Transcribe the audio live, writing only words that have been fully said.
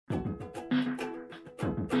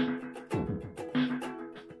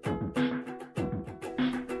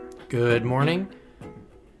Good morning.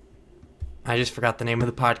 I just forgot the name of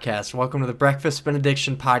the podcast. Welcome to the Breakfast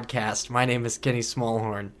Benediction podcast. My name is Kenny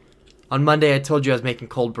Smallhorn. On Monday, I told you I was making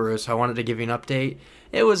cold brew, so I wanted to give you an update.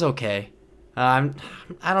 It was okay. I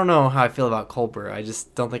don't know how I feel about cold brew. I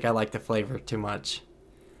just don't think I like the flavor too much.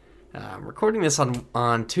 I'm recording this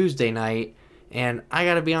on Tuesday night, and I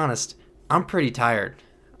gotta be honest, I'm pretty tired.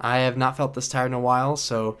 I have not felt this tired in a while,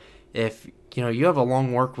 so if you have a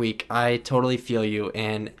long work week, I totally feel you,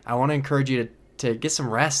 and I want to encourage you to get some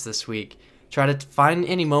rest this week. Try to find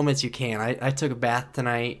any moments you can. I took a bath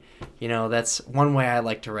tonight. That's one way I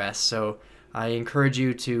like to rest. So I encourage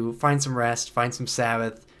you to find some rest, find some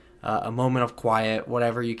Sabbath, a moment of quiet,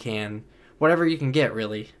 whatever you can get,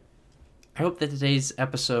 really. I hope that today's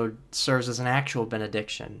episode serves as an actual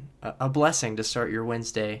benediction, a blessing to start your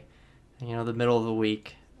Wednesday, the middle of the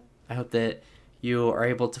week. I hope that you are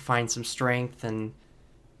able to find some strength and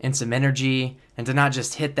some energy, and to not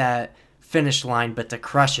just hit that finish line, but to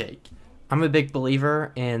crush it. I'm a big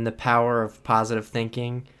believer in the power of positive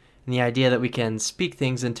thinking and the idea that we can speak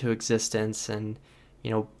things into existence, and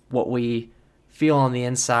what we feel on the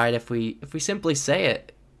inside, if we simply say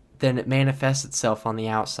it, then it manifests itself on the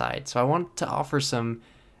outside. So I want to offer some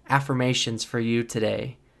affirmations for you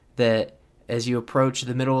today, that as you approach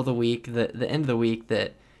the middle of the week, the end of the week,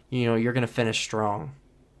 that you're going to finish strong.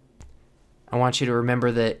 I want you to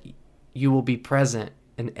remember that you will be present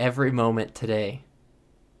in every moment today.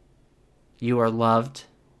 You are loved.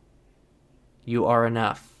 You are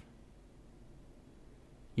enough.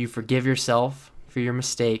 You forgive yourself for your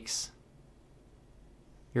mistakes.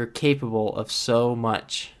 You're capable of so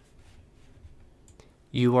much.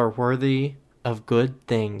 You are worthy of good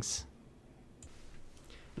things.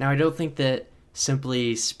 Now, I don't think that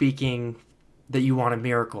simply speaking that you want a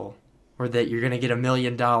miracle or that you're going to get $1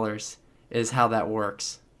 million is how that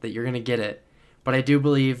works, that you're going to get it. But I do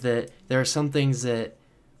believe that there are some things that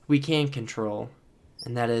we can control,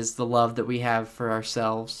 and that is the love that we have for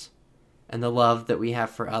ourselves and the love that we have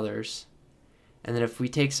for others. And that if we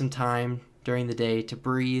take some time during the day to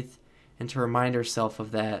breathe and to remind ourselves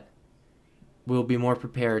of that, we'll be more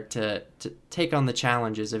prepared to take on the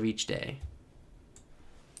challenges of each day.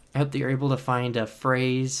 I hope that you're able to find a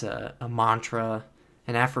phrase, a mantra,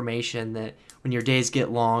 an affirmation that when your days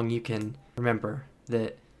get long, you can remember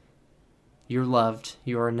that you're loved,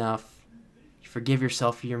 you are enough, you forgive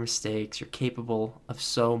yourself for your mistakes, you're capable of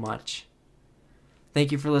so much.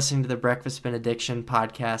 Thank you for listening to the Breakfast Benediction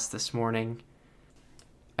podcast this morning.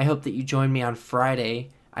 I hope that you join me on Friday.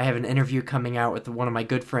 I have an interview coming out with one of my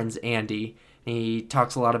good friends, Andy. And he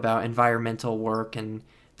talks a lot about environmental work and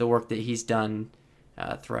the work that he's done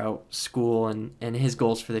throughout school and his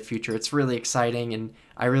goals for the future. It's really exciting, and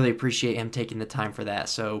I really appreciate him taking the time for that.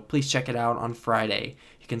 So please check it out on Friday.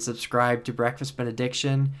 You can subscribe to Breakfast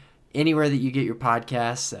Benediction anywhere that you get your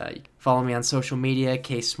podcasts. Follow me on social media,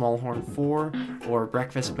 ksmallhorn4 or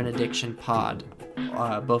Breakfast Benediction Pod,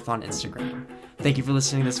 both on Instagram. Thank you for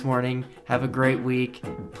listening this morning. Have a great week.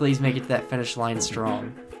 Please make it to that finish line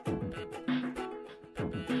strong.